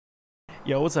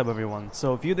Yo, what's up everyone?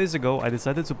 So a few days ago I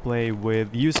decided to play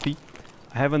with USP.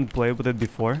 I haven't played with it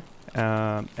before,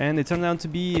 and it turned out to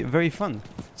be very fun.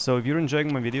 So if you're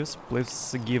enjoying my videos,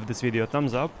 please give this video a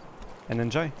thumbs up and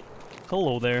enjoy.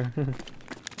 Hello there.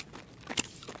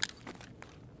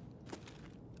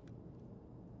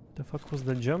 The fuck was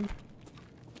the jump?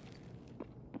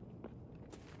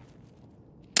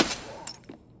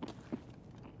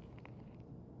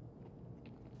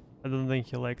 I don't think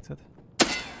he liked it.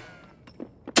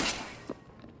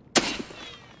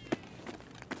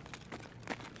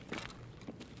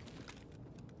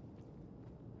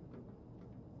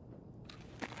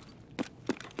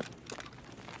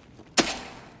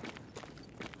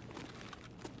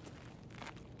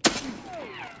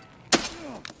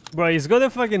 Bro, he's got a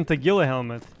fucking Tagila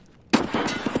helmet.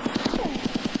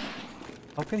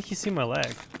 How can he see my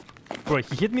leg? Bro,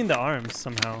 he hit me in the arms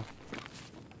somehow.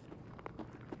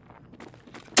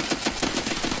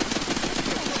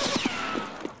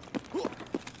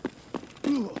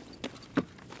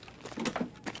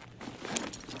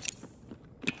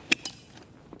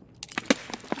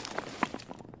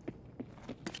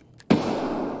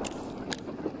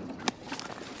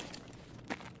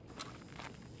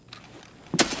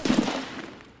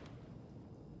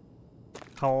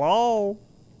 Hello?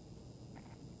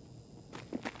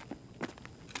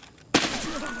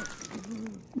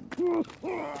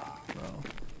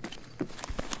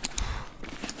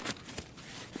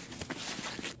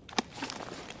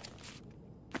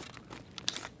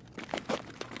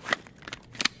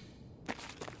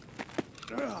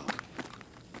 Bro.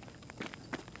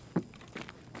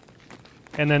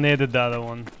 And I needed the other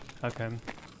one. Okay.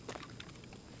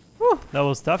 Whew, that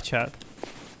was tough, chat.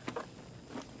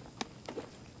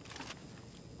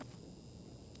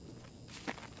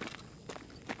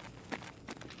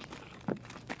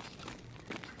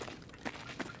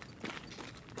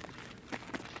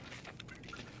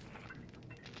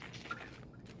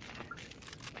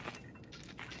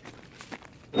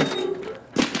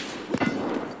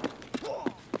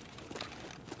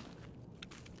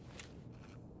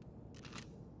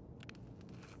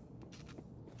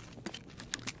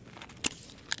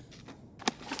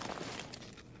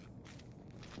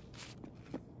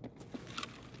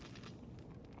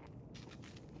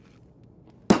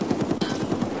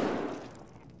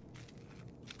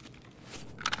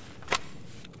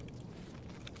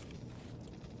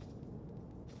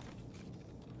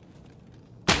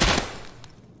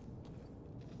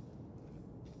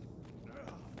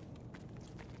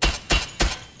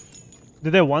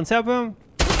 Did I one-tap him?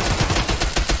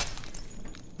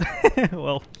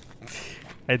 Well,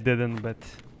 I didn't, but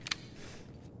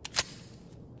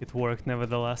it worked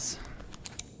nevertheless.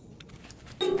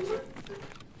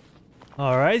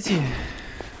 Alrighty.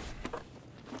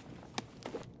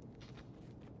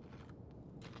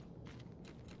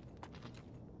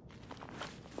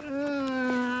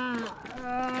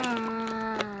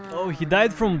 Oh, he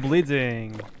died from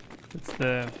bleeding. It's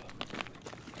the...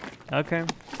 Okay.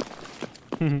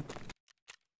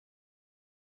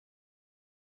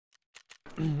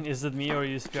 Is it me or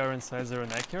USPR insides are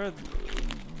inaccurate?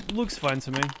 Looks fine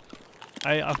to me.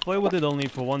 I've played with it only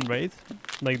for one raid,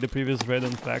 like the previous raid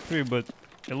on factory, but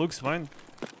it looks fine.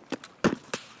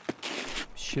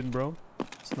 Shit, bro.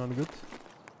 It's not good.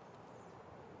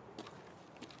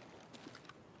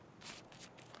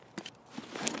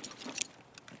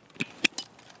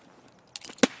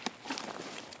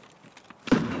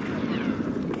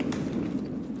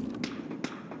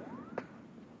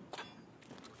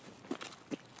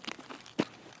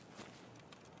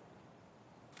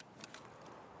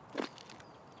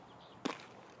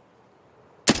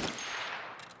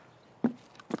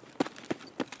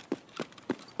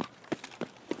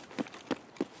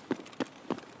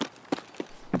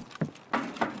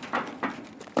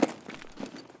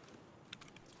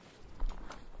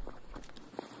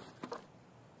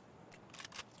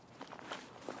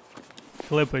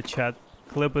 Clip it, chat.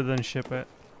 Clip it and ship it.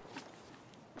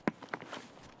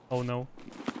 Oh no.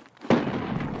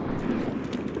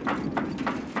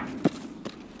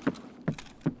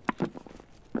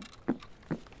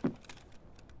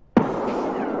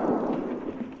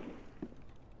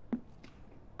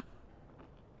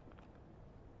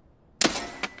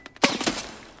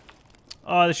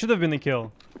 Oh, there should have been a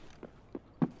kill.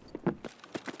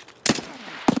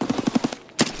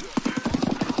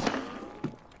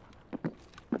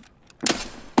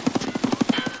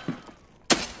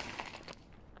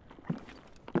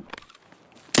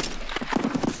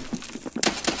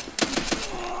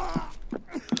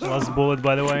 Last bullet,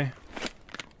 by the way.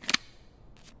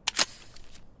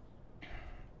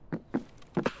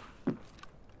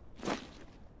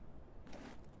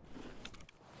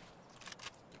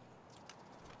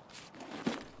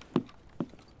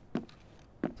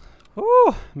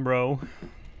 Woo, bro.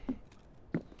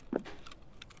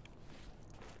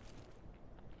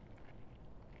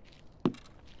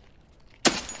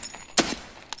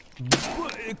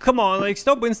 Come on, like,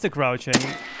 stop insta-crouching.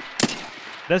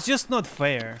 That's just not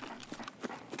fair.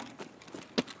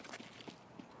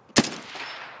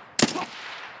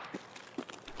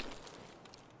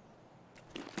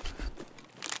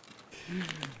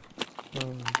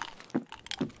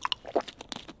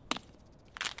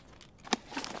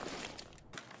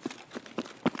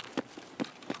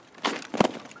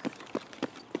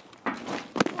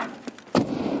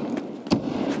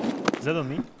 Is that on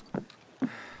me?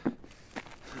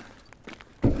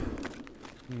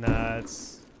 Nah,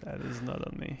 that is not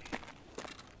on me.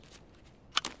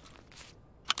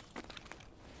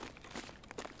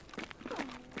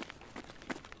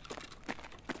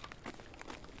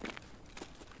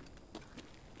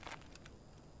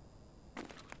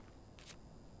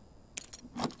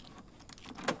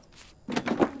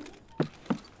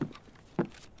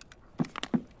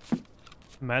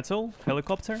 Metal?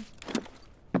 Helicopter?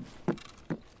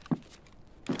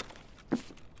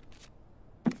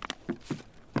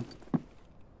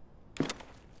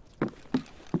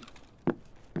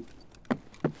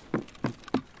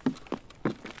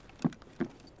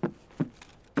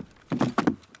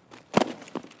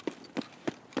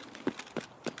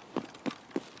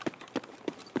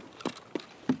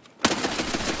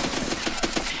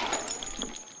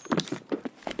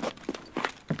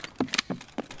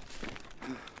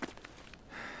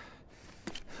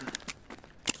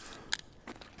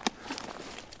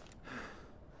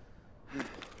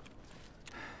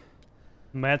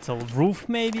 Metal roof,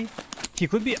 maybe? He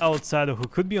could be outside or he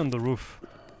could be on the roof.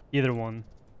 Either one.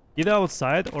 Either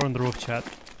outside or on the roof, chat.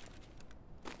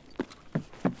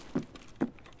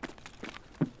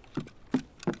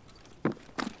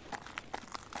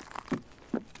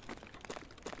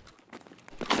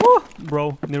 Woo!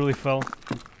 Bro, nearly fell.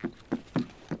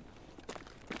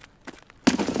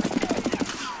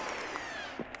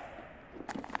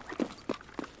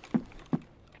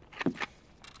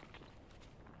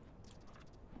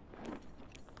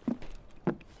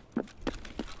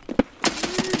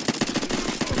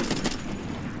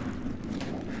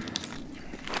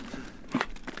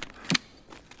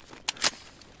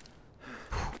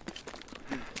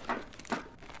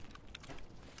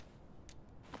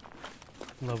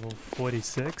 Level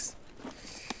 46.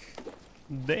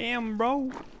 Damn,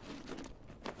 bro.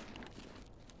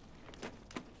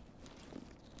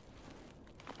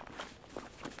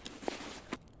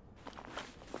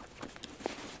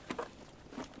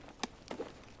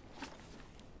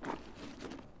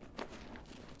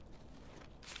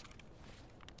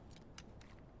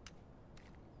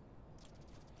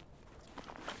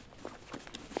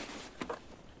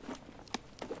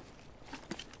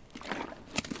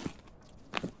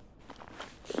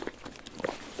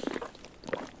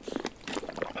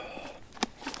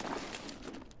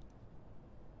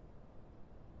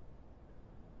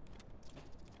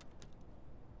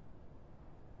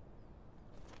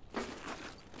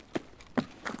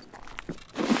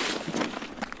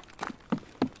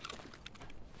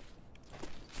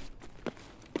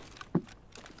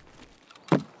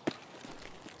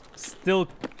 Still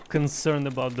concerned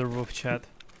about the roof, chat.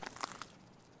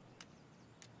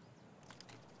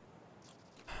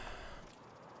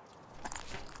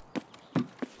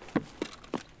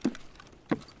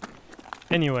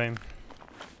 Anyway.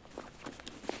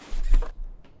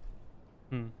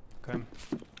 Okay.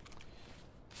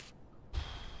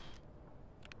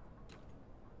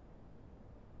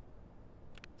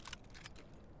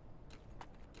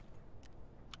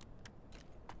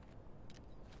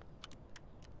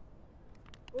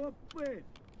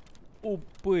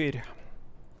 Упырь.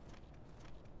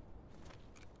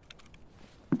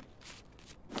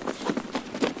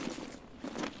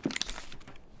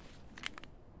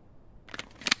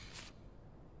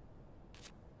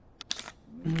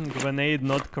 Grenade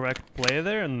not correct play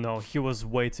there? No, he was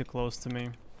way too close to me.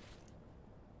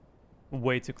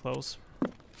 Way too close.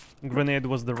 Grenade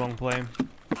was the wrong play.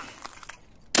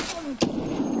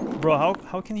 Bro,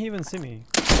 how can he even see me?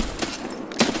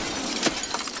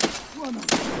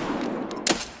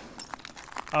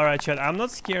 Alright, chat, I'm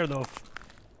not scared of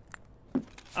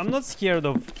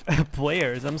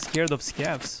players, I'm scared of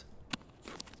scavs.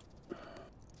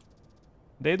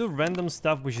 They do random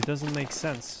stuff which doesn't make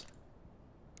sense.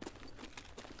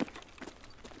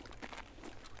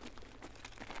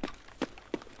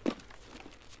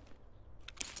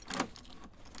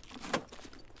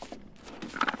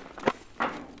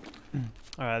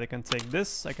 Alright, I can take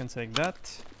this, I can take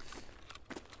that.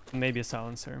 Maybe a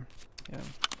silencer. Yeah,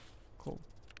 cool.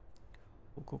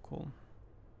 Cool.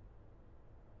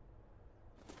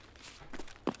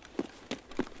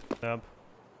 Yep.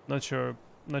 Not sure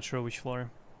which floor.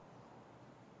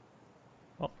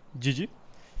 Oh, GG.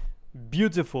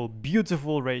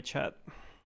 Beautiful raid, chat.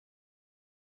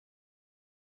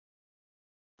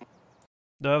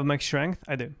 Do I have max strength?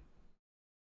 I do.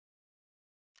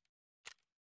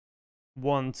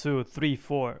 1, 2, 3,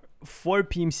 4. 4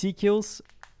 PMC kills,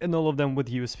 and all of them with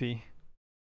USP.